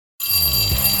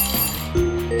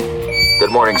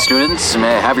Good morning, students.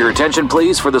 May I have your attention,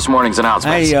 please, for this morning's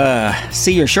announcements? I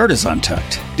see your shirt is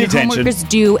untucked. Homework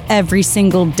due every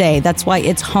single day. That's why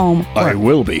it's home. I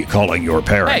will be calling your Hey,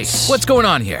 parents. what's going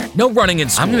on here? No running in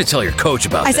school. I'm going to tell your coach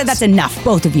about I this. said that's enough,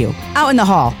 both of you. Out in the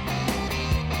hall.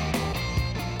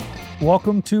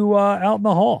 Welcome to Out in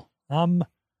the Hall. I'm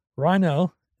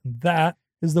Rhino. That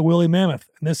is the Willie Mammoth.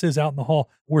 And this is Out in the Hall.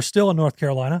 We're still in North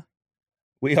Carolina,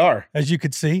 We are. as you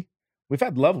could see. We've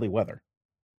had lovely weather.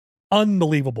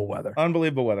 Unbelievable weather.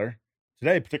 Unbelievable weather.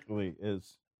 Today, particularly,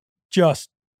 is. Just,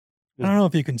 I don't know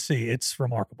if you can see. It's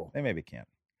remarkable They maybe can't.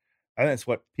 I think it's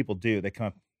what people do. They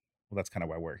come. Well, that's kind of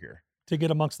why we're here. to get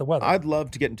amongst the weather. I'd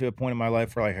love to get into a point in my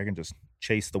life where I can just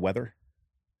chase the weather.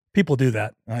 People do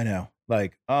that. I know.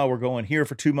 Like, oh, we're going here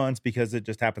for 2 months because it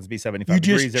just happens to be 75 You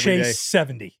degrees just every day. chase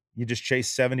 70. You just chase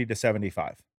 70 to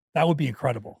 75 That would be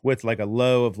incredible. with like a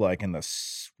low of like in the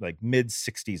mid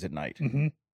 60s at night. Mm-hmm.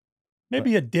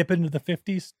 Maybe a dip into the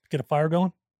 50s, get a fire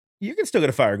going. You can still get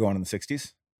a fire going in the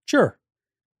 60s. Sure.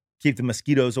 Keep the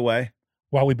mosquitoes away.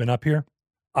 While we've been up here,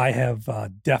 I have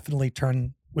definitely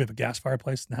turned, we have a gas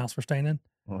fireplace in the house we're staying in.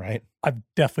 Right. I've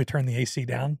definitely turned the AC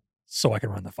down so I can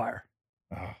run the fire.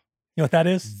 Oh, You know what that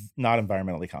is? not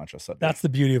environmentally conscious. That's the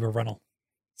beauty of a rental.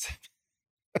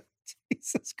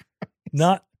 Jesus Christ.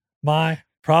 Not my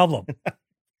problem.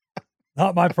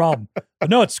 Not my problem. But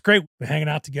no, it's great. We're hanging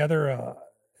out together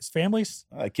as families.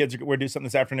 Kids, we're do something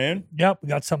this afternoon. Yep, we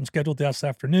got something scheduled this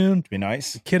afternoon. Be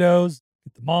nice. The kiddos,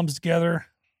 get the moms together.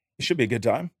 It should be a good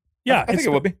time. Yeah, I think it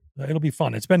will be. It'll be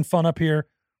fun. It's been fun up here.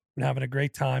 Been having a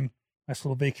great time. Nice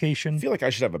little I vacation. feel like I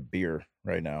should have a beer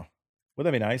right now. Would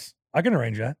that be nice? I can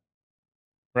arrange that.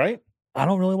 Right? I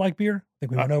don't really like beer. I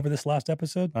think we went over this last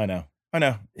episode. I know.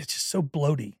 It's just so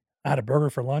bloaty. I had a burger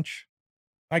for lunch.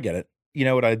 I get it. You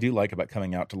know what I do like about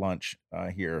coming out to lunch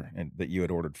here and that you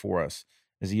had ordered for us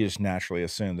is you just naturally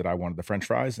assumed that I wanted the French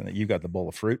fries and that you got the bowl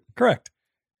of fruit. Correct.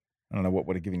 I don't know what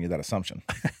would have given you that assumption.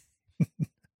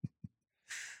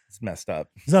 It's messed up.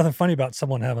 There's nothing funny about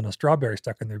someone having a strawberry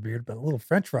stuck in their beard, but a little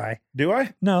French fry. Do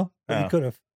I? No, but you Oh. could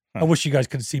have. I Huh. wish you guys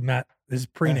could see Matt. His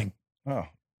preening. Oh.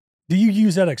 Do you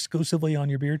use that exclusively on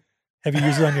your beard? Have you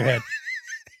used it on your head?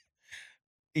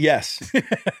 Yes.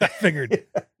 I figured.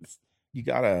 You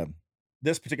got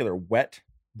this particular wet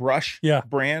brush Yeah.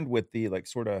 brand with the like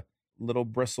sort of little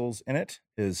bristles in it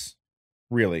is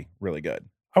really, really good.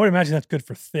 I would imagine that's good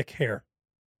for thick hair.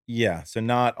 Yeah. So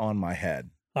not on my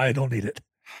head. I don't need it.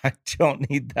 I don't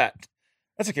need that.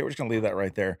 That's okay. We're just going to leave that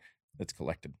right there. It's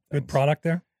collected. Good things. product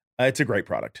there. It's a great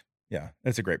product. Yeah.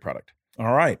 It's a great product.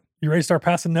 All right. You ready to start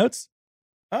passing notes?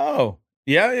 Oh,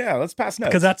 yeah. Let's pass notes.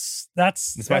 Because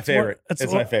that's It's my favorite.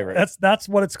 It's my favorite. That's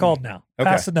what it's called now. Okay.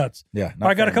 Pass the notes. Yeah.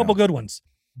 I got a couple good ones.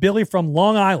 Billy from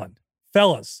Long Island.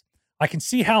 Fellas, I can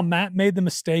see how Matt made the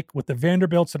mistake with the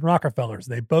Vanderbilts and Rockefellers.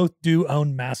 They both do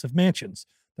own massive mansions.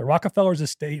 The Rockefellers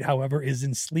estate, however, is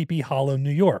in Sleepy Hollow,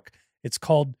 New York. It's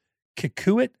called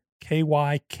Kikuit,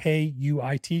 Kykuit,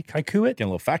 Kikuit. Getting a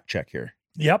little fact check here.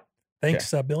 Yep.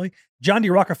 Thanks, Billy. John D.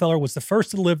 Rockefeller was the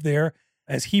first to live there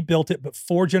as he built it, but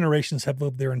 4 generations have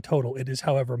lived there in total. It is,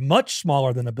 however, much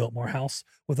smaller than the Biltmore House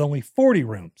with only 40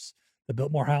 rooms. The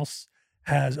Biltmore House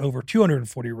has over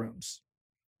 240 rooms.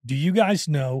 Do you guys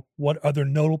know what other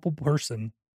notable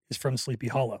person is from Sleepy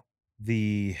Hollow?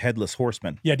 The Headless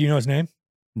Horseman. Yeah, do you know his name?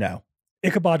 No,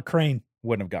 Ichabod Crane.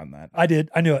 wouldn't have gotten that. I did.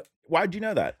 I knew it. Why'd you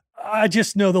know that? I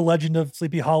just know the legend of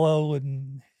Sleepy Hollow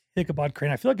and Ichabod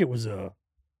Crane. I feel like it was a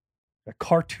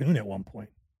cartoon at one point.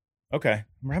 Okay.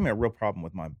 I'm having a real problem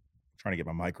with trying to get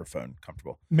my microphone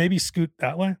comfortable. Maybe scoot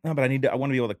that way. No, but I want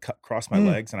to be able to cross my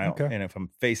legs. And okay. and if I'm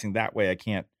facing that way, I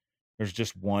can't. There's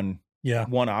just one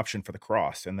option for the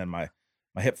cross. And then my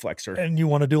hip flexor. And you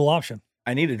want a dual option.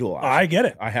 I need a dual option. I get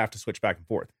it. I have to switch back and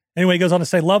forth. Anyway, he goes on to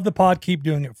say, love the pod. Keep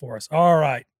doing it for us. All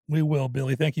right. We will,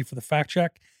 Billy. Thank you for the fact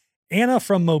check. Anna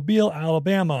from Mobile,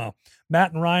 Alabama.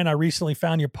 Matt and Ryan, I recently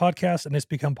found your podcast and it's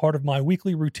become part of my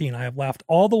weekly routine. I have laughed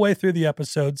all the way through the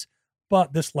episodes,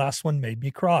 but this last one made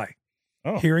me cry.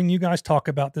 Oh. Hearing you guys talk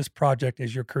about this project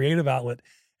as your creative outlet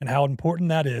and how important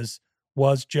that is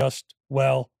was just,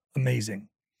 well, amazing.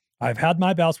 I've had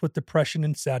my bouts with depression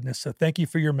and sadness, so thank you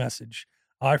for your message.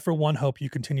 I, for one, hope you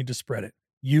continue to spread it.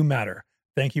 You matter.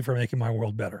 Thank you for making my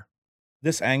world better.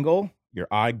 This angle, your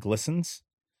eye glistens.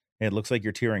 It looks like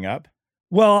you're tearing up.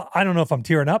 Well, I don't know if I'm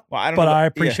tearing up, Well, I don't but know. I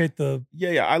appreciate the...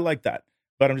 Yeah, I like that.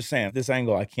 But I'm just saying, this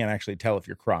angle, I can't actually tell if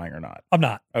you're crying or not. I'm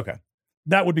not. Okay.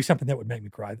 That would be something that would make me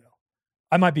cry, though.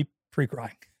 I might be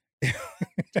pre-crying.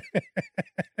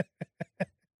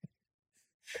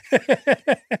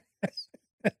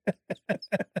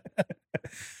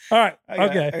 All right. I got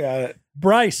Okay. it.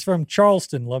 Bryce from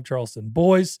Charleston. Love Charleston.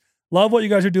 Boys, Love what you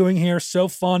guys are doing here. So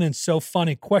fun and so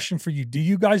funny. Question for you. Do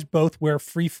you guys both wear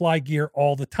free fly gear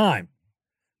all the time?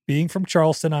 Being from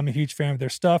Charleston, I'm a huge fan of their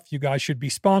stuff. You guys should be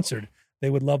sponsored. They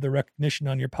would love the recognition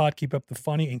on your pod. Keep up the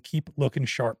funny and keep looking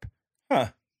sharp. Huh.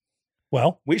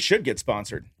 Well, We should get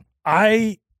sponsored.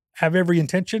 I have every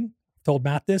intention, told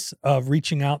Matt this, of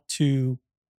reaching out to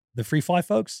the free fly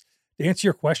folks. To answer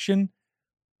your question,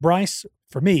 Bryce,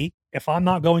 for me, if I'm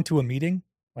not going to a meeting,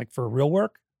 like for real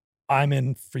work, I'm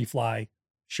in free fly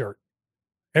shirt.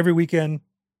 Every weekend,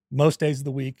 most days of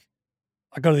the week.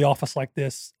 I go to the office like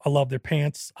this. I love their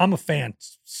pants. I'm a fan.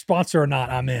 Sponsor or not,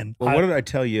 I'm in. Well, what did I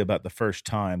tell you about the first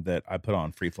time that I put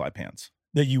on free fly pants?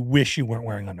 That you wish you weren't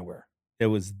wearing underwear. It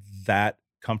was that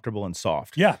comfortable and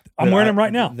soft. Yeah, I'm wearing them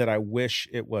right now. That I wish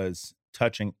it was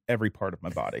touching every part of my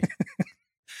body.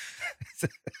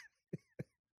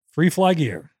 Free fly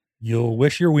gear. You'll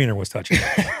wish your wiener was touching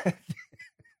it.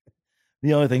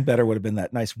 The only thing better would have been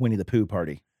that nice Winnie the Pooh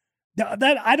party.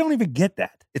 That I don't even get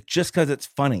that. It's just because it's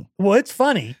funny. Well, it's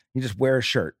funny. You just wear a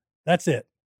shirt. That's it.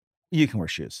 You can wear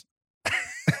shoes.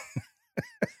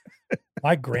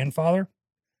 My grandfather,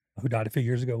 who died a few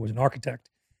years ago, was an architect.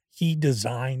 He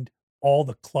designed all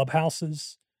the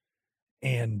clubhouses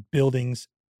and buildings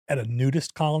at a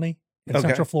nudist colony in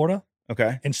Central Florida.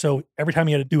 Okay. And so every time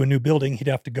he had to do a new building, he'd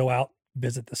have to go out,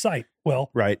 visit the site.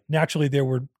 Well, Right. naturally, there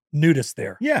were nudists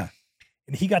there. Yeah.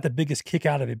 And he got the biggest kick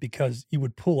out of it because he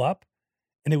would pull up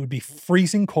and it would be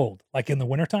freezing cold. Like in the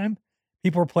wintertime,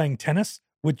 people were playing tennis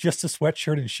with just a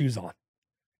sweatshirt and shoes on.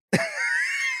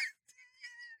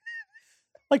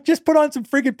 Like, just put on some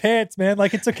freaking pants, man.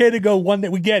 Like, it's okay to go one day.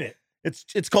 We get it.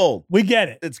 It's cold. We get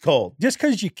it. It's cold. Just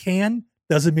because you can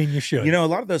doesn't mean you should. You know, a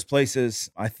lot of those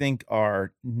places I think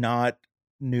are not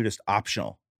nudist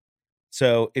optional.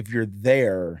 So if you're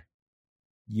there,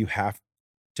 you have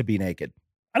to be naked.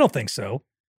 I don't think so.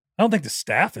 I don't think the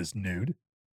staff is nude.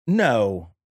 No,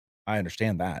 I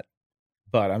understand that.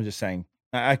 But I'm just saying,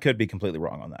 I could be completely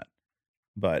wrong on that.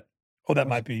 But Oh, that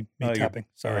might be me you're- tapping.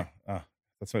 Sorry.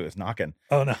 That's what it was knocking.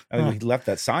 Oh, no. I mean, we left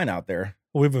that sign out there.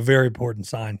 We have a very important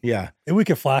sign. Yeah. And we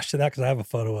could flash to that because I have a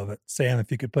photo of it. Sam,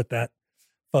 if you could put that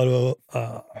photo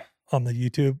on the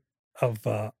YouTube of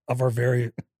our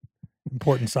very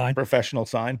important sign. Professional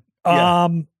sign. Yeah.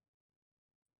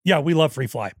 Yeah, we love free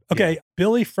fly. Okay. Yeah.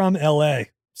 Billy from LA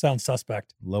sounds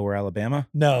suspect. Lower Alabama.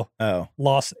 No, Oh.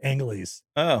 Los Angeles.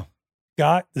 Oh.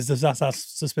 Guy, does that sound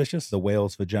suspicious? The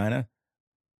whale's vagina.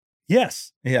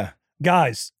 Yes. Yeah.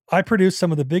 Guys, I produce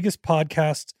some of the biggest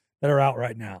podcasts that are out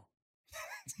right now.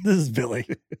 This is Billy.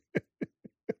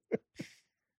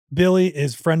 Billy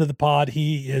is friend of the pod.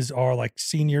 He is our like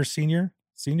senior I think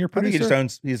producer. he just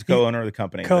owns, he's a co-owner of the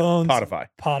company. Co-owns Spotify.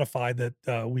 Podify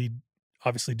that we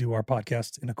obviously do our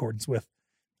podcast in accordance with.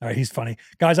 All right, he's funny.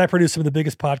 Guys, I produce some of the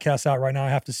biggest podcasts out right now. I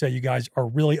have to say you guys are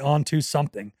really onto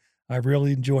something. I've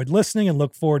really enjoyed listening and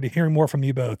look forward to hearing more from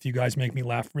you both. You guys make me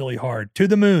laugh really hard. To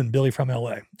the moon, Billy from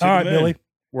LA. All right, Billy.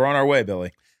 We're on our way,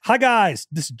 Billy. Hi, guys.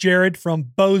 This is Jared from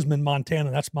Bozeman,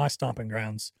 Montana. That's my stomping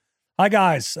grounds. Hi,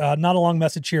 guys. Not a long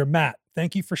message here. Matt,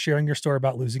 thank you for sharing your story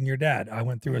about losing your dad. I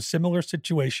went through a similar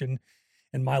situation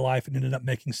in my life and ended up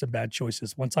making some bad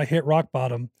choices. Once I hit rock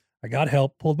bottom, I got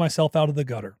help, pulled myself out of the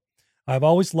gutter. I've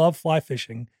always loved fly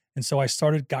fishing, and so I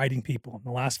started guiding people. In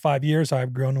the last 5 years,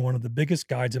 I've grown to one of the biggest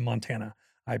guides in Montana.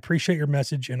 I appreciate your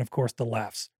message and, of course, the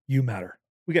laughs. You matter.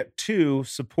 We got 2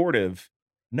 supportive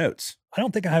notes. I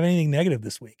don't think I have anything negative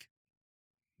this week.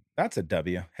 That's a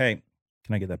W. Hey,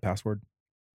 can I get that password?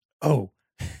 Oh,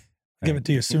 I'll give it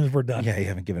to you as soon as we're done. Yeah, you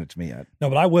haven't given it to me yet. No,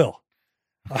 but I will.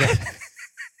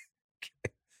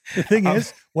 The thing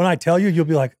is, when I tell you, you'll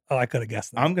be like, oh, I could have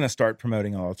guessed that. I'm going to start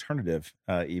promoting an alternative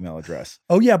email address.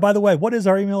 Oh, yeah. By the way, what is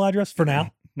our email address for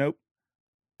now? Nope.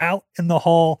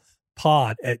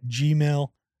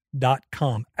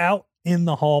 outinthehallpod@gmail.com.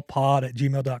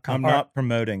 Outinthehallpod@gmail.com. I'm All right. not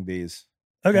promoting these.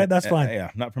 Okay, that's fine. Yeah,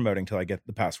 I'm not promoting until I get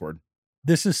the password.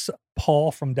 This is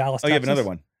Paul from Dallas, Oh, you have Texas. another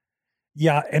one.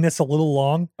 Yeah, and it's a little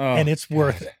long, Oh, and it's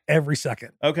worth God. every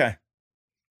second. Okay.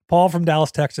 Paul from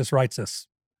Dallas, Texas writes us,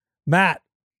 Matt,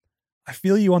 I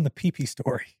feel you on the pee-pee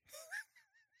story.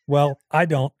 Well, I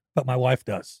don't, but my wife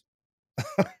does.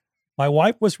 My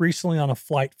wife was recently on a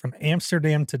flight from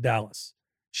Amsterdam to Dallas.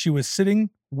 She was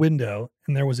sitting window,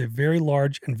 and there was a very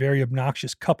large and very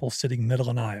obnoxious couple sitting middle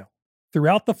in aisle.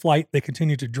 Throughout the flight, they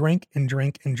continued to drink and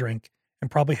drink and drink,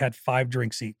 and probably had 5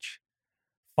 drinks each.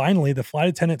 Finally, the flight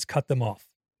attendants cut them off.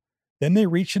 Then they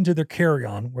reached into their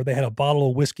carry-on where they had a bottle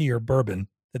of whiskey or bourbon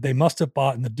that they must have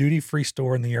bought in the duty-free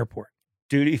store in the airport.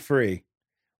 Duty free.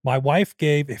 My wife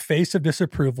gave a face of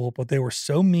disapproval, but they were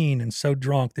so mean and so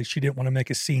drunk that she didn't want to make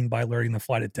a scene by alerting the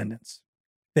flight attendants.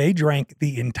 They drank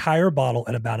the entire bottle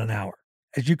in about an hour.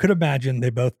 As you could imagine, they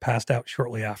both passed out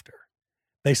shortly after.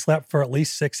 They slept for at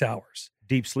least 6 hours.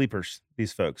 Deep sleepers,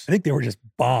 these folks. I think they were just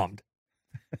bombed.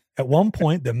 At one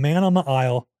point, the man on the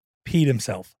aisle peed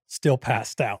himself, still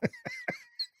passed out.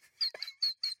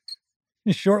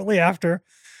 Shortly after,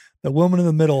 the woman in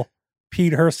the middle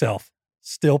peed herself,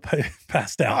 still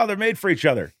passed out. Oh, they're made for each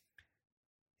other.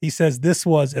 He says this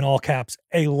was, in all caps,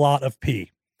 a lot of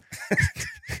pee.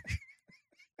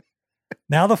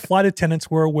 Now the flight attendants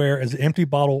were aware as the empty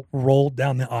bottle rolled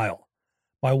down the aisle.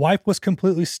 My wife was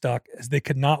completely stuck as they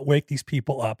could not wake these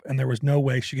people up, and there was no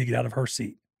way she could get out of her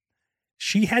seat.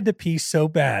 She had to pee so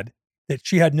bad that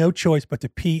she had no choice but to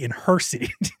pee in her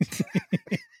seat.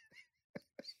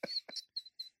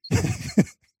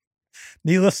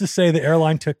 Needless to say, the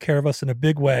airline took care of us in a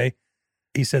big way.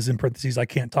 He says in parentheses, I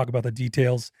can't talk about the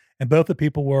details. And both the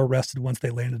people were arrested once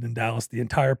they landed in Dallas. The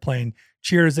entire plane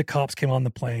cheered as the cops came on the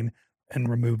plane and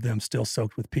removed them, still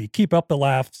soaked with pee. Keep up the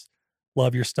laughs.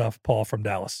 Love your stuff, Paul from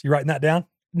Dallas. You writing that down?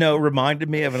 No, reminded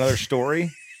me of another story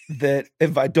that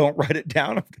if I don't write it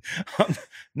down,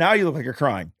 now you look like you're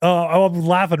crying. I'm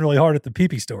laughing really hard at the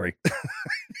pee-pee story.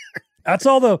 That's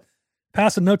all the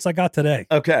passing notes I got today.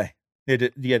 Okay.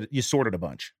 You sorted a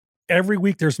bunch. Every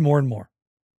week there's more and more.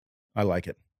 I like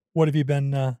it. What have you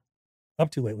been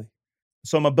up to lately?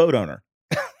 So I'm a boat owner.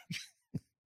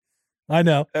 I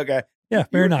know. Okay. Yeah,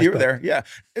 very nice. You were boat. there. Yeah.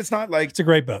 It's not like It's a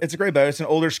great boat. it's a great boat. It's an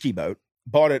older ski boat.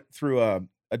 Bought it through a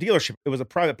dealership. It was a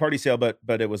private party sale, but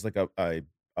it was like a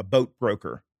boat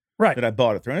broker Right. that I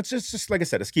bought it through. And it's just like I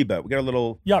said, a ski boat. We got a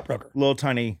little Yacht broker.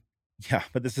 tiny, yeah,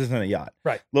 but this isn't a yacht.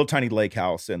 Right. Little tiny lake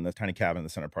house in the tiny cabin in the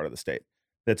center part of the state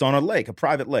that's on a lake, a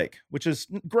private lake, which is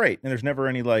great. And there's never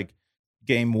any like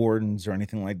game wardens or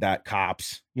anything like that,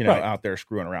 cops, Right. out there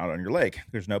screwing around on your lake.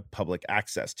 There's no public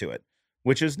access to it,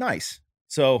 which is nice.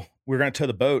 So we're going to tow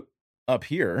the boat up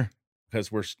here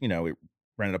because we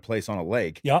rented a place on a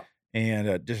lake. Yep.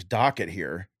 And just dock it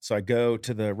here. So I go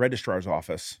to the registrar's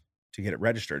office to get it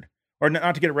registered, or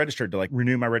not to get it registered, to like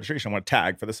renew my registration. I want a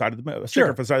tag for the side of the boat, a sticker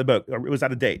Sure. for the side of the boat. It was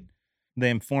out of date. They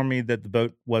informed me that the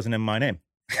boat wasn't in my name.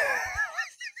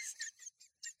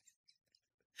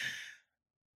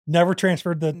 Never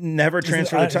transferred the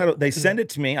The title. They sent it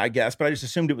to me, I guess, but I just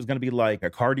assumed it was going to be like a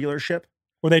car dealership.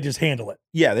 where they just handle it.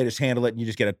 Yeah, they just handle it and you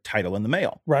just get a title in the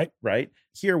mail. Right. Right.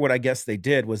 Here, what I guess they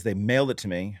did was they mailed it to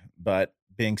me, but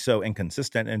being so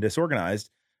inconsistent and disorganized,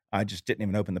 I just didn't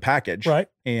even open the package. Right.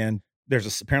 And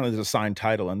apparently there's a signed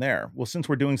title in there. Well, since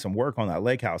we're doing some work on that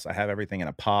lake house, I have everything in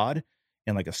a pod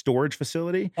in like a storage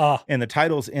facility, and the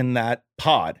title's in that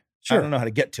pod. Sure. I don't know how to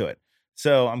get to it.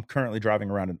 So I'm currently driving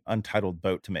around an untitled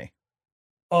boat to me.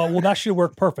 Well, that should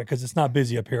work perfect because it's not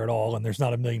busy up here at all, and there's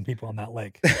not a million people on that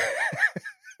lake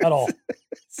at all.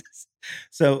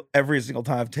 So every single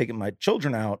time I've taken my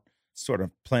children out, sort of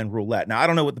playing roulette. Now, I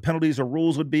don't know what the penalties or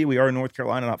rules would be. We are in North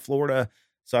Carolina, not Florida.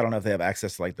 So I don't know if they have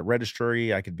access to like the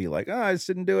registry. I could be like, I just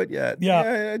didn't do it yet.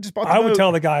 Yeah. I just bought the I boat. would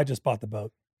tell the guy I just bought the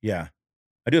boat. Yeah.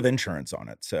 I do have insurance on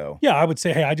it. So Yeah, I would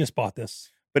say, hey, I just bought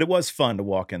this. but it was fun to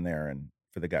walk in there and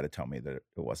for the guy to tell me that it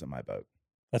wasn't my boat.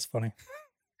 That's funny.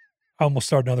 I almost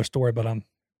started another story, but I'm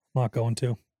not going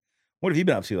to. What have you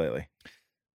been up to lately?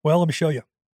 Well, let me show you.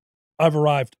 I've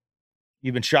arrived.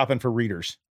 You've been shopping for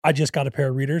readers. I just got a pair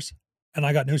of readers, and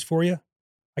I got news for you.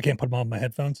 I can't put them on my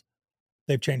headphones.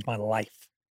 They've changed my life.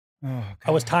 Oh,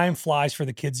 I was tying flies for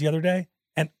the kids the other day,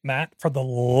 and Matt, for the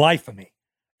life of me,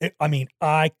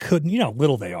 I couldn't, you know how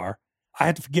little they are. I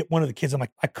had to get one of the kids. I'm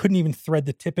like, I couldn't even thread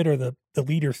the tippet or the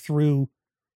leader through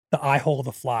the eye hole of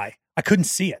the fly. I couldn't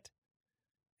see it.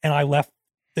 And I left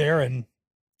there, and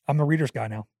I'm a reader's guy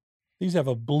now. These have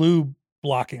a blue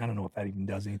blocking. I don't know if that even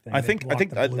does anything. I They think block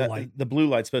the blue light. the blue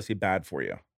light's supposed to be bad for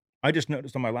you. I just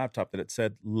noticed on my laptop that it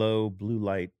said low blue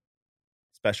light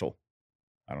special.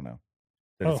 I don't know.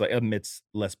 That it's Oh. like emits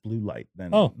less blue light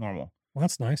than Oh. normal. Well,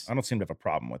 that's nice. I don't seem to have a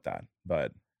problem with that.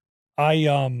 But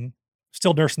I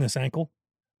still nursing this ankle.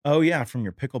 oh yeah, from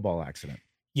your pickleball accident.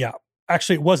 Yeah.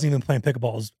 Actually, it wasn't even playing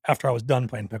pickleball. It was after I was done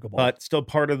playing pickleball. But still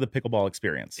part of the pickleball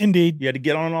experience. Indeed. You had to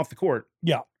get on and off the court.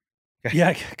 Yeah. Okay.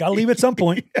 Yeah. Got to leave at some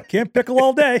point. Can't pickle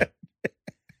all day.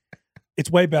 It's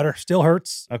way better. Still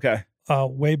hurts. Okay.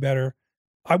 Way better.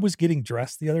 I was getting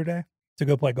dressed the other day to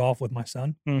go play golf with my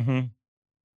son. Mm-hmm.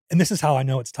 And this is how I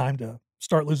know it's time to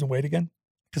start losing weight again.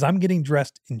 Because I'm getting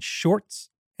dressed in shorts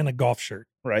and a golf shirt.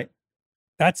 Right.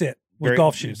 That's it. With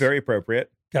golf shoes. Very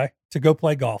appropriate. Okay. To go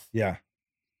play golf. Yeah.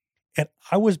 And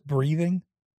I was breathing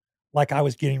like I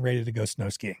was getting ready to go snow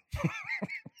skiing.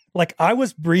 Like I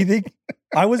was breathing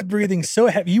so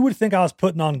heavy. You would think I was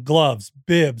putting on gloves,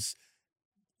 bibs,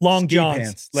 long Ski johns,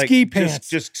 pants, like ski pants,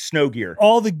 just snow gear.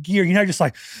 all the gear. Just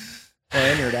like,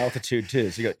 And you're at altitude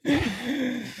too, so you go.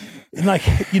 and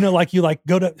like you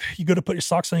go to put your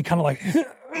socks on, and kind of like,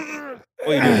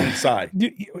 Well, you do it inside.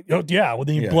 Yeah. Well,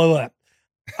 then you Yeah. blow up.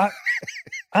 I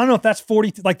don't know if that's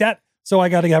 40 like that. So I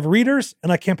got to have readers,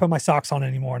 and I can't put my socks on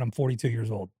anymore, and I'm 42 years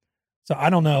old. So I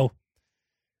don't know.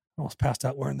 I almost passed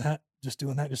out wearing that, just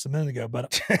doing that just a minute ago.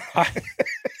 But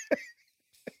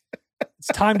it's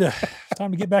time to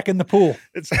get back in the pool.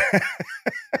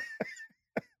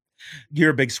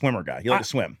 You're a big swimmer guy. You like to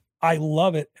swim. I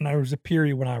love it. And there was a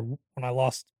period when I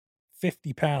lost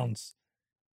 50 pounds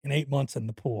in 8 months in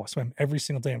the pool. I swam every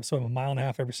single day. I swam 1.5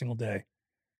 miles every single day.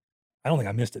 I don't think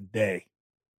I missed a day.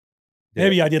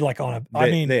 Maybe I did like on a.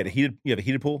 They had you have a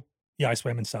heated pool? Yeah, I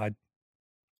swam inside,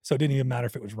 so it didn't even matter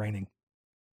if it was raining.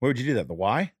 Where would you do that? The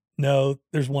Y? No,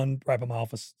 there's one right by my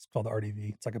office. It's called the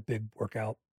RDV. It's like a big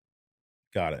workout.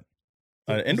 Got it.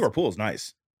 Indoor pool is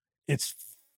nice. It's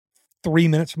 3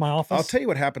 minutes from my office. I'll tell you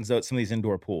what happens though at some of these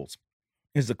indoor pools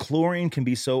is the chlorine can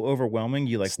be so overwhelming.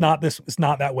 You like it's not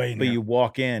that way. But you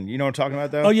walk in. You know what I'm talking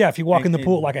about though? Oh yeah, if you walk in the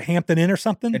pool like a Hampton Inn or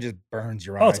something, it just burns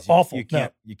your eyes. Oh, it's awful.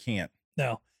 You can't.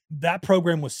 No, that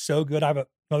program was so good. I have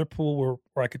another pool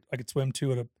where I could swim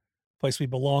to at a place we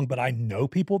belong, but I know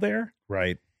people there.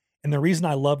 Right. And the reason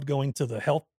I loved going to the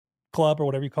health club or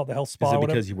whatever you call it, the health spa. Is it or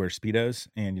whatever, because you wear Speedos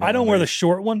and I don't wear the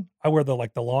short one. I wear the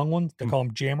long one. They call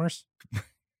them jammers.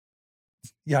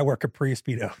 Yeah, I wear Capri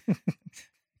Speedo.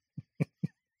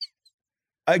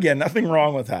 Again, nothing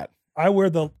wrong with that. I wear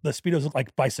the Speedos look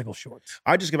like bicycle shorts.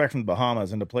 I just got back from the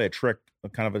Bahamas, and to play a trick,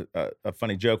 kind of a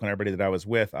funny joke on everybody that I was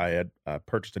with, I had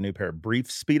purchased a new pair of brief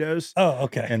Speedos. Oh,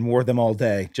 okay. And wore them all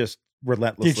day, just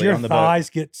relentlessly. Did your on the thighs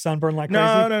boat. get sunburned like crazy?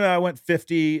 No. I went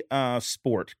 50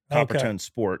 sport, copper tone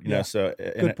sport. You know, so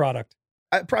good product.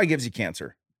 It probably gives you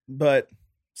cancer, but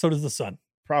so does the sun.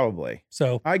 Probably.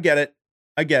 So I get it.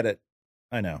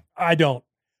 I know. I don't.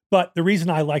 But the reason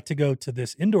I like to go to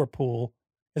this indoor pool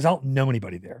is I don't know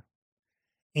anybody there.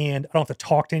 And I don't have to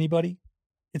talk to anybody.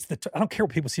 I don't care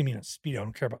what people see me in a Speedo. I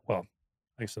don't care about, well,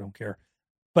 I guess I don't care.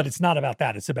 But it's not about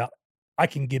that. It's about I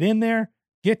can get in there,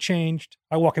 get changed.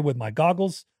 I walk in with my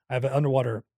goggles. I have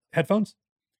underwater headphones.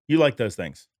 You like those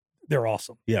things? They're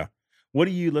awesome. Yeah. What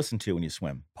do you listen to when you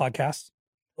swim? Podcasts.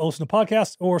 I'll listen to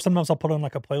podcasts, or sometimes I'll put on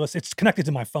like a playlist. It's connected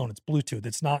to my phone. It's Bluetooth.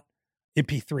 It's not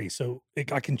MP3. So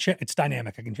I can it's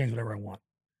dynamic. I can change whatever I want.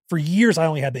 For years, I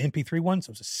only had the MP3 one.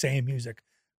 So it's the same music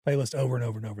playlist over and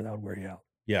over and over. That would wear you out.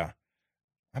 Yeah.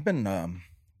 I've been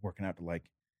working out to like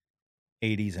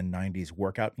 80s and 90s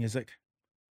workout music.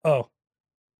 Oh,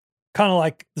 kind of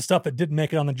like the stuff that didn't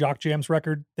make it on the Jock Jams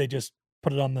record. They just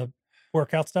put it on the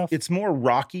workout stuff. It's more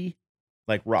rocky,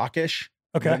 like rockish.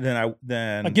 Okay.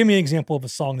 Then give me an example of a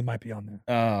song that might be on there.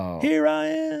 Oh, Here I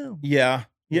Am. Yeah.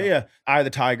 Eye of the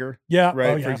Tiger. Yeah.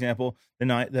 Right. Oh, yeah. For example,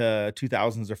 the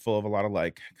 2000s are full of a lot of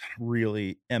like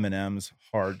really Eminem's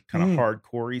hard, kind of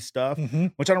hardcore-y stuff,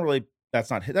 which I don't really. That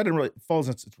didn't really falls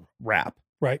into rap.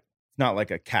 Right. It's not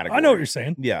like a category. I know what you're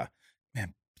saying. Yeah.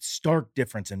 Man, stark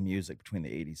difference in music between the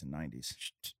 80s and 90s.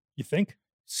 You think?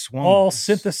 Swung All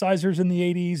synthesizers in the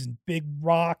 80s and big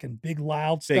rock and big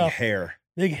loud stuff.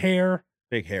 Big hair.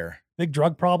 Big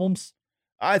drug problems.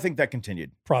 I think that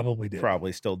continued. Probably did.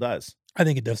 Probably still does. I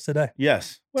think it does today.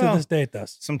 Yes. To this day it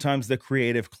does. Sometimes the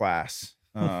creative class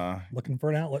looking for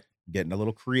an outlet. Getting a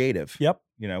little creative. Yep.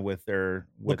 You know, with their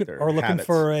looking habits.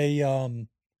 for a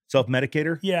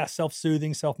self-medicator. Yeah,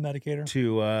 self-soothing, self-medicator.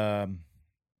 To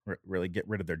really get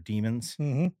rid of their demons.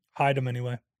 Mm-hmm. Hide them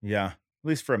anyway. Yeah. At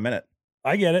least for a minute.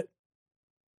 I get it.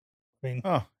 I mean,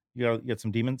 you got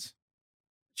some demons?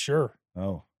 Sure.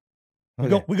 Oh.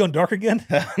 Okay. We going dark again?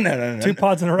 No. 2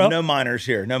 pods in a row? No minors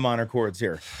here. No minor chords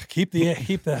here. Keep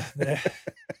the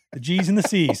G's and the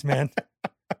C's, man.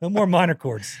 No more minor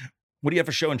chords. What do you have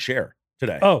for show and share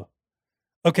today? Oh,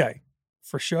 okay.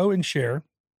 For show and share,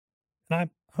 and I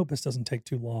hope this doesn't take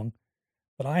too long,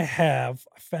 but I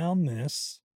found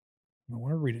this, and I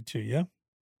want to read it to you.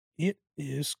 It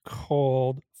is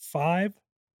called 5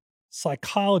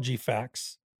 Psychology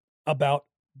Facts About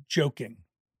Joking.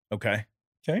 Okay.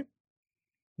 Okay.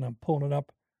 And I'm pulling it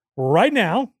up right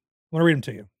now. I'm going to read them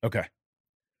to you. Okay.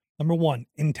 Number 1,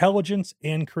 intelligence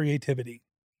and creativity.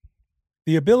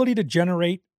 The ability to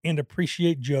generate and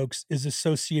appreciate jokes is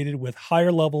associated with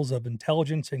higher levels of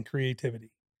intelligence and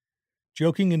creativity.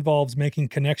 Joking involves making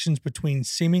connections between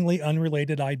seemingly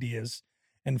unrelated ideas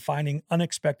and finding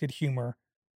unexpected humor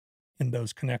in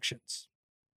those connections.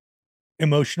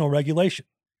 Emotional regulation.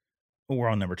 We're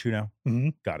on number 2 now. Mm-hmm.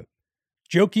 Got it.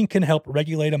 Joking can help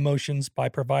regulate emotions by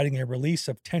providing a release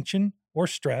of tension or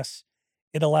stress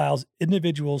It allows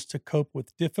individuals to cope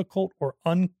with difficult or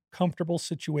uncomfortable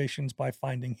situations by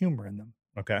finding humor in them.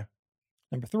 Okay.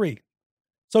 Number 3,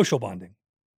 social bonding.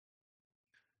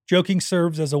 Joking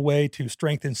serves as a way to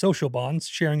strengthen social bonds.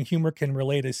 Sharing humor can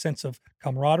relate a sense of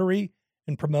camaraderie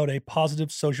and promote a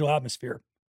positive social atmosphere.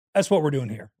 That's what we're doing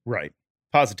here. Right.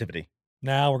 Positivity.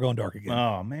 Now we're going dark again.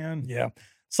 Oh, man. Yeah.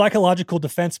 Psychological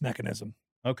defense mechanism.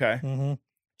 Okay. Mhm.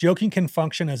 Joking can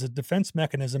function as a defense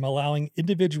mechanism, allowing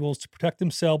individuals to protect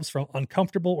themselves from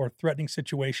uncomfortable or threatening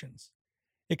situations.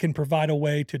 It can provide a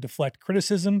way to deflect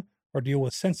criticism or deal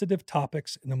with sensitive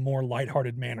topics in a more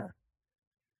lighthearted manner.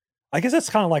 I guess that's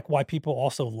kind of like why people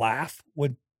also laugh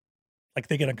when like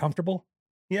they get uncomfortable,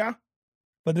 Yeah.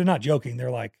 but they're not joking.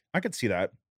 They're like I could see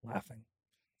that. laughing.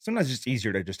 Sometimes it's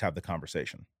easier to just have the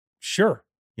conversation. Sure.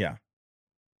 Yeah.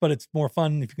 But it's more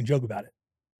fun if you can joke about it.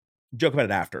 Joke about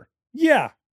it after.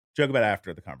 Yeah. Joke about it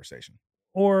after the conversation.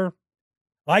 Or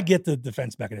I get the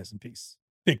defense mechanism piece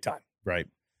big time. Right.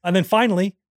 And then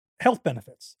finally, health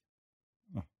benefits.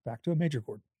 Oh. Back to a major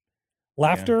chord.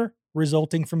 Laughter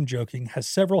resulting from joking has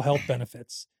several health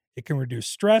benefits. It can reduce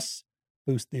stress,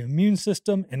 boost the immune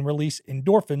system, and release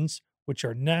endorphins, which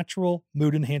are natural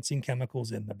mood enhancing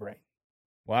chemicals in the brain.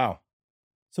 Wow.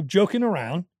 So joking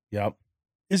around Yep.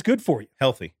 is good for you.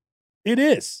 Healthy. It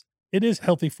is. It is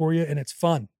healthy for you and it's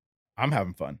fun. I'm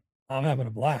having fun. I'm having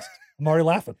a blast. I'm already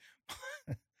laughing.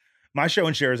 My show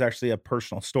and share is actually a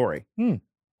personal story.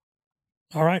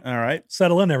 All right. All right.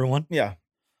 Settle in, everyone. Yeah.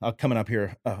 Coming up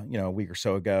here, a week or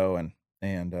so ago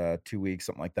and 2 weeks,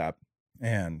 something like that.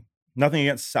 And nothing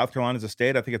against South Carolina as a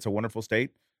state. I think it's a wonderful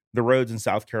state. The roads in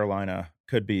South Carolina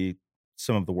could be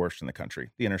some of the worst in the country.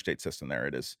 The interstate system there,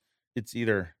 it's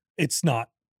either, It's not.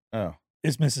 oh,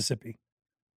 It's Mississippi.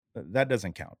 that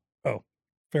doesn't count. Oh,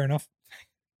 fair enough.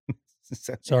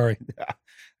 So, Sorry. yeah,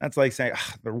 that's like saying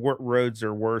the roads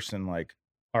are worse in like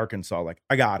Arkansas. Like,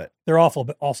 I got it. They're awful,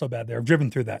 but also bad there. I've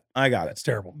driven through that. I got It's it.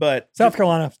 terrible. But South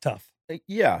Carolina, tough.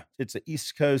 yeah, it's an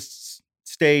East Coast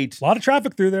state. A lot of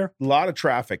traffic through there. A lot of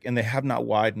traffic, and they have not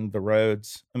widened the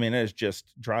roads. I mean, it's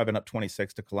just driving up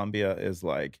 26 to Columbia is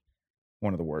like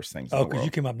one of the worst things. Oh, in the because world.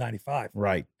 you came up 95.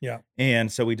 Right. Yeah.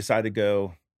 And so we decided to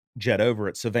go jet over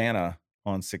at Savannah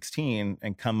on 16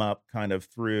 and come up kind of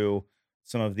through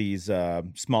some of these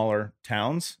smaller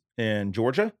towns in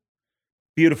Georgia.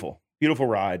 Beautiful, beautiful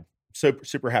ride. Super,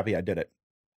 super happy I did it.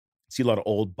 See a lot of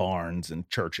old barns and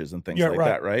churches and things like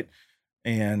that, right?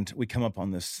 And we come up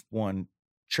on this one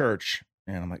church,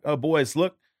 and I'm like, oh, boys,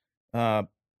 look,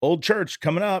 old church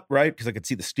coming up, right? Because I could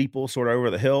see the steeple sort of over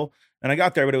the hill. And I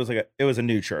got there, but it was a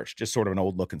new church, just sort of an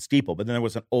old looking steeple. But then there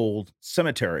was an old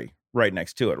cemetery right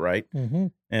next to it, right? Mm-hmm.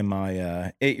 And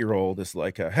my 8-year-old is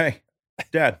like, hey,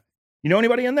 Dad, you know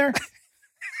anybody in there?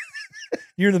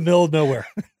 You're in the middle of nowhere.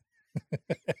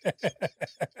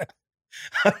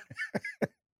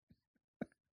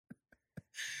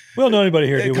 We don't know anybody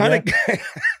here, do we?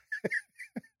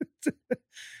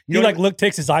 He like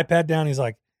takes his iPad down. He's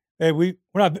like, "Hey, are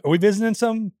we visiting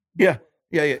some? Yeah.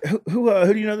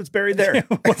 Who do you know that's buried there?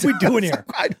 What are we doing here?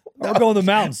 We're going to the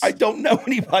mountains. I don't know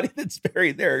anybody that's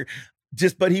buried there.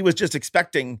 But he was just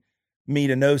expecting me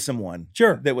to know someone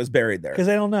that was buried there. Because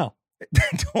they don't know.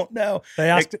 They don't know. They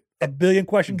asked a billion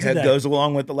questions a day. That goes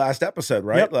along with the last episode,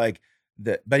 right? Yep. Like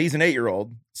that, but he's an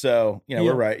 8-year-old, so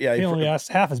we're right. Yeah, he only asked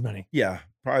half as many. Yeah,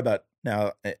 probably about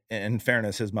now. In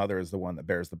fairness, his mother is the one that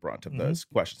bears the brunt of those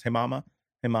questions. Hey, mama.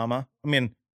 I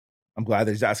mean, I'm glad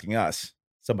that he's asking us,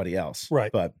 somebody else,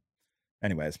 right? But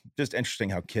anyways, just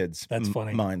interesting how kids'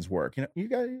 funny minds work. You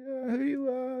guys,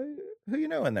 who you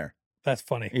know in there? That's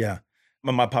funny. Yeah,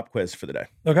 my pop quiz for the day.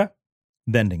 Okay,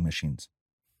 vending machines.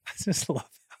 I just love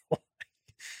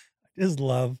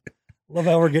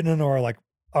how we're getting into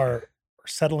our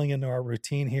settling into our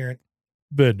routine here.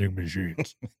 Vending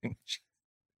machines.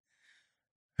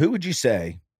 Who would you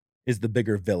say is the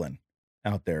bigger villain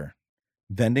out there?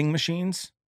 Vending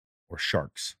machines or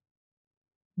sharks?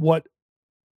 What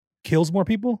kills more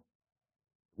people?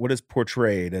 What is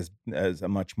portrayed as a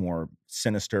much more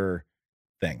sinister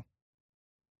thing?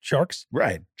 Sharks?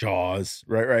 Right. Jaws.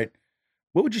 Right.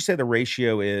 What would you say the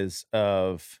ratio is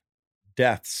of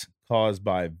deaths caused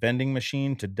by vending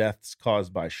machine to deaths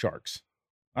caused by sharks?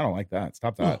 I don't like that.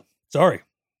 Stop that. Oh, sorry.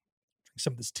 Drink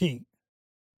some of this tea.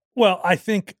 Well, I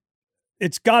think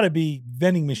it's got to be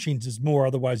vending machines is more,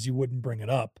 otherwise you wouldn't bring it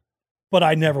up. But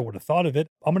I never would have thought of it.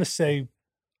 I'm going to say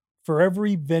for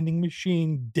every vending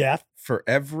machine death. For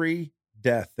every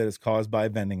death that is caused by a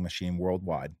vending machine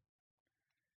worldwide,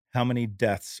 how many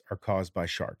deaths are caused by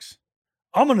sharks?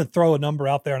 I'm going to throw a number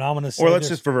out there and I'm going to say. Or let's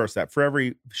just reverse that. For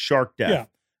every shark death. Yeah.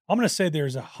 I'm going to say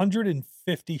there's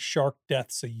 150 shark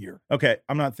deaths a year. Okay.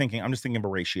 I'm just thinking of a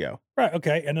ratio. Right.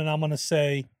 Okay. And then I'm going to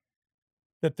say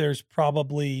that there's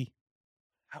probably,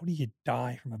 how do you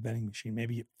die from a vending machine?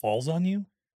 Maybe it falls on you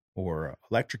Or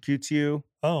electrocutes you.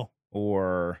 Oh,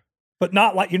 Or but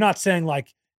not like, you're not saying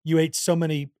like you ate so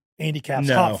many Andy Capp's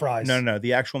hot fries. No.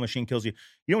 The actual machine kills you.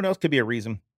 You know what else could be a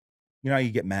reason? You know how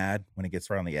you get mad when it gets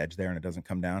right on the edge there and it doesn't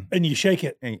come down? And you shake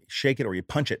it. And you shake it or you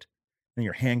punch it. And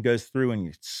your hand goes through and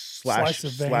you Slice a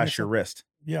vein or slash your something. wrist.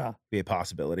 Yeah. Be a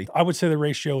possibility. I would say the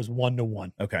ratio is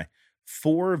 1-to-1. Okay.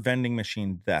 4 vending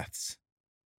machine deaths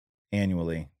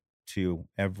annually to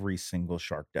every single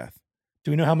shark death.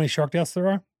 Do we know how many shark deaths there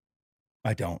are?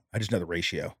 I don't. I just know the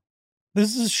ratio.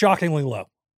 This is shockingly low.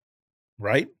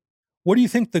 Right? What do you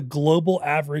think the global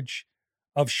average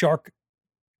of shark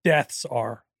deaths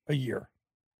are a year?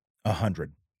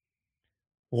 100.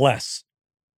 Less.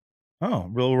 Oh,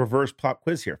 real reverse pop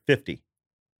quiz here. 50.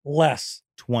 Less.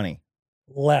 20.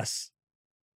 Less.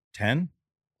 10.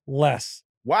 Less.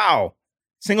 Wow.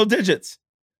 Single digits.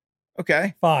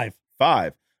 Okay. 5.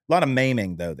 5. A lot of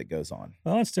maiming, though, that goes on.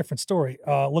 Well, that's a different story.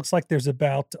 Looks like there's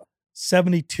about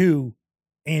 72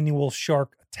 annual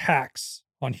shark attacks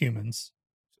on humans.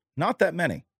 Not that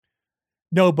many.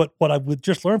 No, but what I would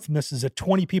just learn from this is that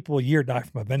 20 people a year die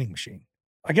from a vending machine.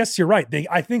 I guess you're right.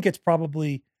 I think it's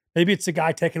probably, maybe it's a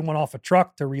guy taking one off a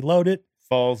truck to reload it.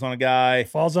 Falls on a guy.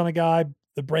 Falls on a guy.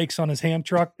 The brakes on his hand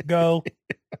truck go.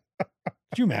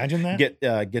 Could you imagine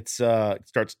that?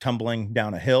 Starts tumbling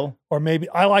down a hill. Or maybe,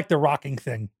 I like the rocking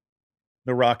thing.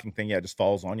 The rocking thing, just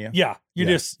falls on you. Yeah.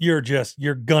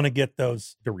 You're going to get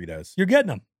those. Doritos. You're getting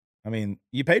them. I mean,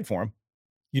 you paid for them.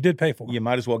 You did pay for them. You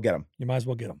might as well get them. You might as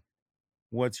well get them.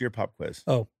 What's your pop quiz?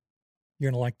 Oh,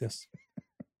 you're going to like this.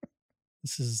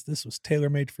 This was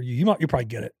tailor-made for you. You probably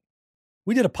get it.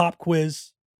 We did a pop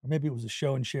quiz, or maybe it was a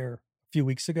show and share a few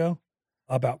weeks ago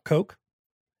about Coke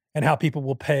and how people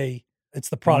will pay. It's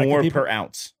the product more per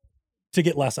ounce to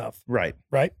get less of. Right.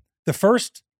 Right. The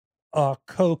first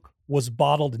Coke was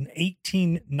bottled in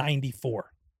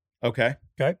 1894. Okay.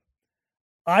 Okay.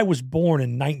 I was born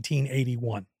in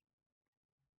 1981.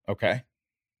 Okay.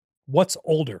 What's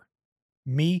older,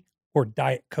 me or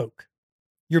Diet Coke?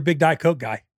 You're a big Diet Coke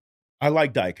guy. I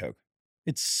like Diet Coke.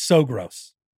 It's so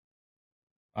gross.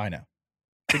 I know.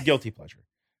 It's a guilty pleasure.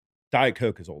 Diet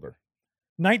Coke is older.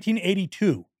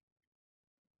 1982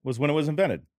 was when it was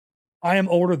invented. I am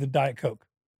older than Diet Coke.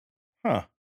 Huh.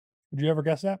 Would you ever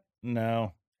guess that?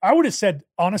 No. I would have said,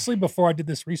 honestly, before I did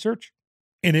this research,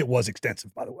 and it was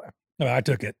extensive, by the way. I mean, I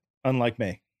took it. Unlike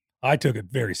me. I took it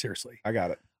very seriously. I got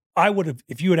it. I would have,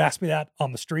 if you had asked me that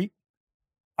on the street,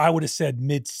 I would have said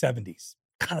mid 70s.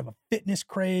 Kind of a fitness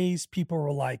craze. People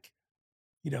were like,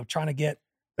 trying to get.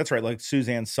 That's right. Like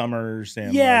Suzanne Summers.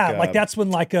 And like that's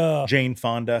when Jane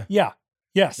Fonda. Yeah.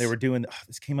 Yes. They were doing,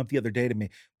 this came up the other day to me.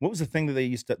 What was the thing that they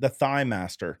used to, the Thigh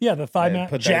Master? Yeah. The Thigh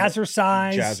Master.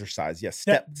 Jazzercise. Jazzercise. Yes.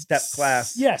 Step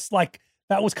class. Yes. Like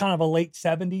that was kind of a late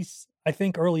 70s, I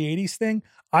think, early 80s thing.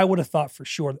 I would have thought for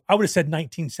sure. I would have said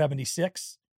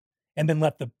 1976 and then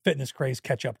let the fitness craze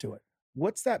catch up to it.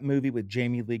 What's that movie with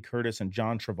Jamie Lee Curtis and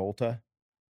John Travolta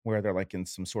where they're like in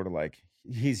some sort of like,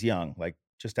 he's young, like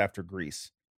just after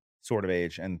Grease sort of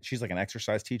age. And she's like an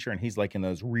exercise teacher and he's like in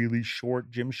those really short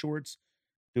gym shorts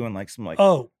doing like some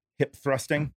hip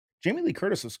thrusting. Jamie Lee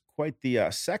Curtis was quite the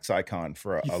sex icon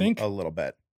for a little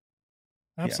bit.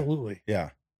 Absolutely.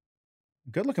 Yeah.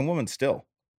 Good looking woman still.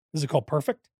 Is it called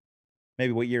Perfect?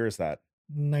 Maybe. What year is that?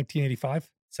 1985.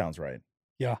 Sounds right.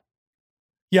 Yeah.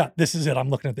 Yeah, this is it. I'm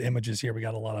looking at the images here. We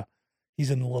got a lot of,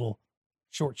 he's in the little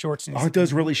short shorts. Aren't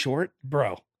those really short?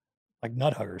 Bro, like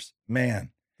nut huggers.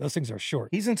 Man. Those things are short.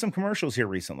 He's in some commercials here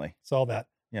recently. Saw that.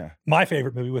 Yeah. My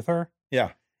favorite movie with her.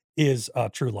 Yeah. Is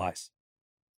True Lies.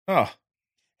 Oh.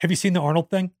 Have you seen the Arnold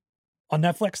thing on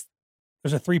Netflix?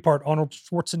 There's a 3-part Arnold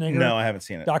Schwarzenegger. No, I haven't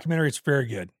seen it. Documentary. It's very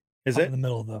good. Is it? In the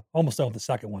middle of almost out of the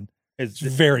second one. It's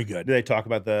very good. Do they talk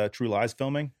about the True Lies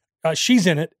filming? She's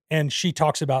in it and she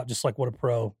talks about just like what a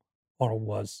pro Arnold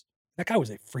was. That guy was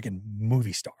a freaking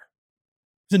movie star.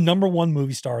 He was the #1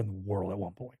 movie star in the world at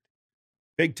one point.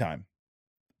 Big time.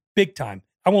 Big time.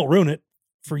 I won't ruin it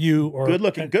for you or good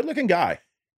looking guy.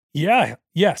 Yeah.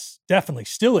 Yes, definitely.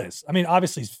 Still is. I mean,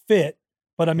 obviously he's fit,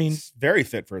 but I mean, he's very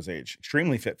fit for his age.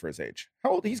 Extremely fit for his age.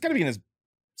 How old? He's got to be in his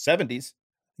 70s.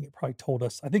 I think it probably told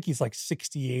us. I think he's like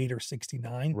 68 or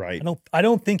 69. Right. I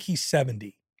don't think he's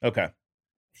 70. Okay.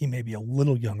 He may be a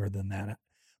little younger than that.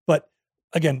 But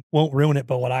again, won't ruin it.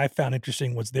 But what I found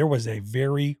interesting was there was a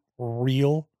very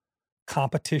real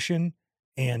competition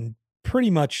and pretty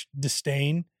much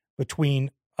disdain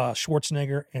between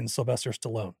Schwarzenegger and Sylvester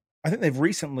Stallone. I think they've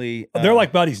recently. They're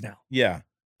like buddies now. Yeah.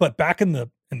 But back in the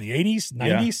 80s,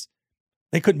 90s,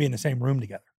 they couldn't be in the same room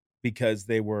together. Because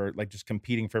they were like just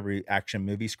competing for every action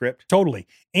movie script. Totally.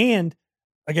 And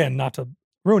again, not to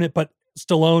ruin it, but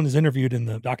Stallone is interviewed in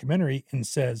the documentary and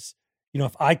says,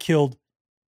 if I killed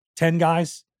 10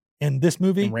 guys in this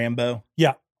movie. And Rambo.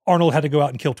 Yeah. Arnold had to go out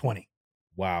and kill 20.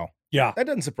 Wow. Yeah. That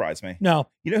doesn't surprise me. No.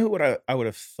 You know who I would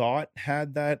have thought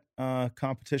had that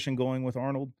competition going with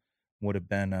Arnold? Would have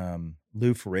been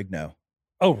Lou Ferrigno.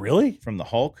 Oh, really? From the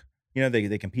Hulk.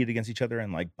 They compete against each other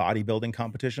in like bodybuilding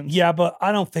competitions. Yeah, but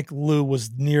I don't think Lou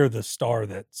was near the star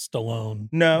that Stallone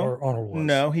or Arnold was.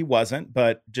 No, he wasn't.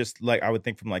 But just like I would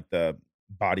think from like the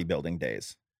bodybuilding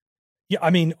days. Yeah, I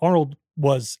mean, Arnold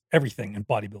was everything in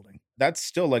bodybuilding. That's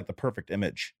still like the perfect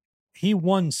image. He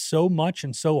won so much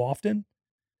and so often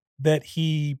that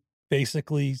he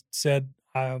basically said,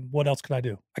 what else can I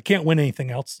do? I can't win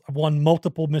anything else. I've won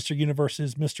multiple Mr.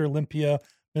 Universes, Mr. Olympia,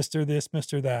 Mr. this,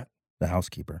 Mr. that. The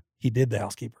housekeeper. He did the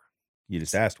housekeeper. You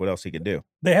just asked what else he could do.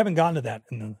 They haven't gotten to that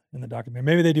in the documentary.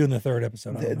 Maybe they do in the third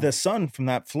episode. The son from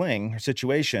that fling or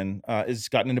situation is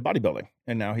gotten into bodybuilding.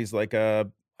 And now he's like I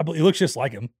believe he looks just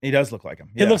like him. He does look like him.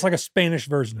 Yeah. He looks like a Spanish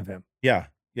version of him. Yeah.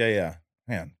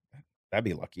 Man, that'd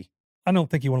be lucky. I don't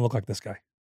think you want to look like this guy.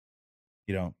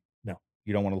 You don't? No.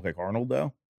 You don't want to look like Arnold,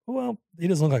 though? Well, he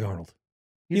doesn't look like Arnold.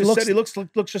 He said he looks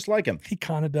just like him. He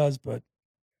kind of does, but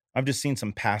I've just seen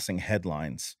some passing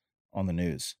headlines on the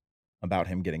news about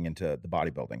him getting into the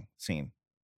bodybuilding scene.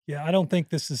 Yeah, I don't think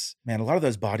this is... Man, a lot of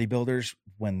those bodybuilders,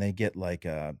 when they get like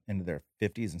into their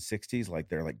 50s and 60s, like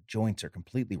their like joints are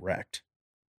completely wrecked.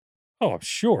 Oh, I'm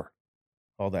sure.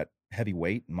 All that heavy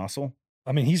weight and muscle.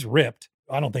 I mean, he's ripped.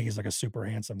 I don't think he's like a super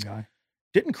handsome guy.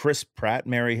 Didn't Chris Pratt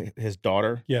marry his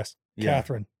daughter? Yes. Yeah.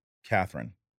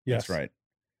 Catherine. Yes. That's right.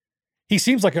 He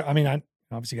seems like I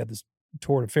obviously got this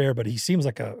torrid affair, but he seems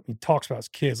like he talks about his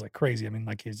kids like crazy. I mean,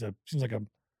 like seems like a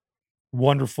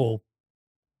wonderful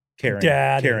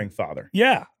caring father.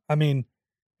 Yeah. I mean,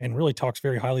 and really talks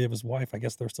very highly of his wife. I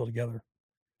guess they're still together.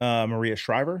 Maria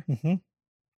Shriver. Mm-hmm.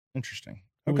 Interesting.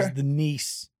 Who was the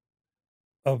niece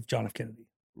of John F. Kennedy.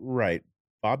 Right.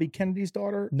 Bobby Kennedy's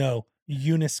daughter? No,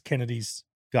 Eunice Kennedy's.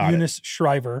 Got Eunice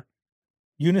Shriver.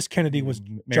 Eunice Kennedy was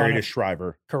married to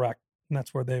Shriver. Correct. And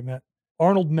that's where they met.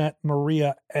 Arnold met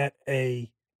Maria at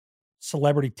a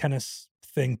celebrity tennis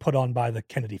thing put on by the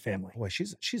Kennedy family. Boy,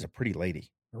 she's a pretty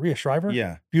lady. Maria Shriver?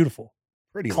 Yeah. Beautiful.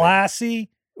 Pretty classy. Lady.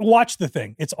 Watch the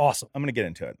thing. It's awesome. I'm going to get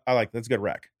into it. I like that's a good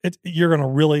rec. You're going to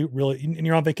really, and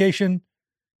you're on vacation.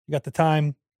 You got the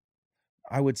time.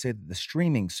 I would say that the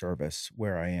streaming service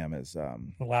where I am is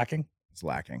lacking. It's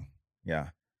lacking. Yeah.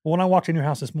 Well, when I walked in your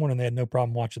house this morning, they had no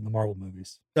problem watching the Marvel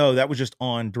movies. Oh, that was just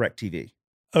on DirecTV.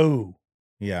 Oh.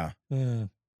 Yeah.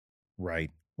 Right.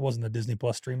 It wasn't a Disney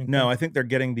Plus streaming No, thing? I think they're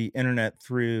getting the internet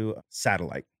through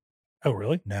satellite. Oh,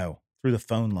 really? No, through the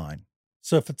phone line.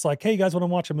 So if it's like, hey, you guys want to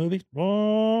watch a movie?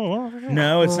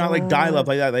 No, it's not like dial-up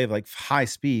like that. They have like high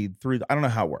speed through. I don't know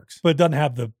how it works. But it doesn't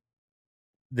have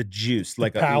the juice,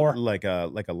 like power. like a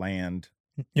land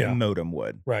modem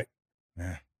would. Right.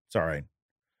 Yeah, it's all right.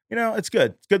 It's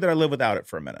good. It's good that I live without it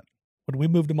for a minute. When we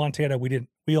moved to Montana, we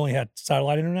only had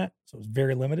satellite internet, so it was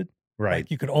very limited. Right.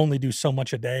 Like you could only do so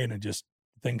much a day and the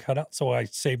thing cut out. So I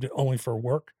saved it only for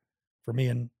work for me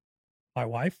and my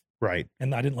wife. Right.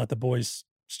 And I didn't let the boys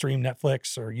stream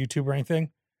Netflix or YouTube or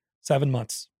anything. 7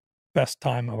 months. Best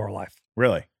time of our life.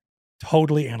 Really?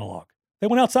 Totally analog. They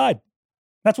went outside.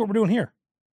 That's what we're doing here.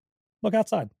 Look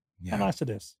outside. Yeah. How nice it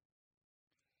is.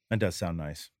 That does sound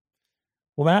nice.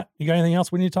 Well, Matt, you got anything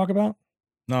else we need to talk about?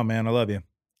 No, man. I love you.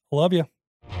 Love you.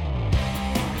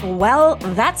 Well,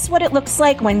 that's what it looks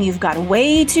like when you've got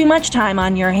way too much time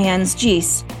on your hands.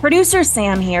 Jeez. Producer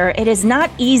Sam here. It is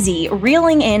not easy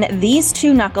reeling in these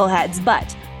two knuckleheads,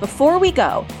 but before we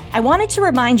go, I wanted to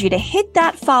remind you to hit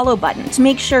that follow button to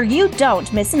make sure you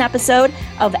don't miss an episode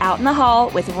of Out in the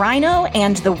Hall with Rhino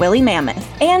and the Woolly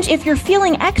Mammoth. And if you're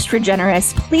feeling extra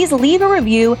generous, please leave a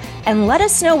review and let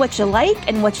us know what you like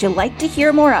and what you'd like to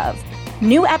hear more of.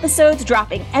 New episodes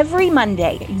dropping every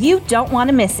Monday. You don't want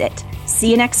to miss it. See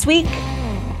you next week.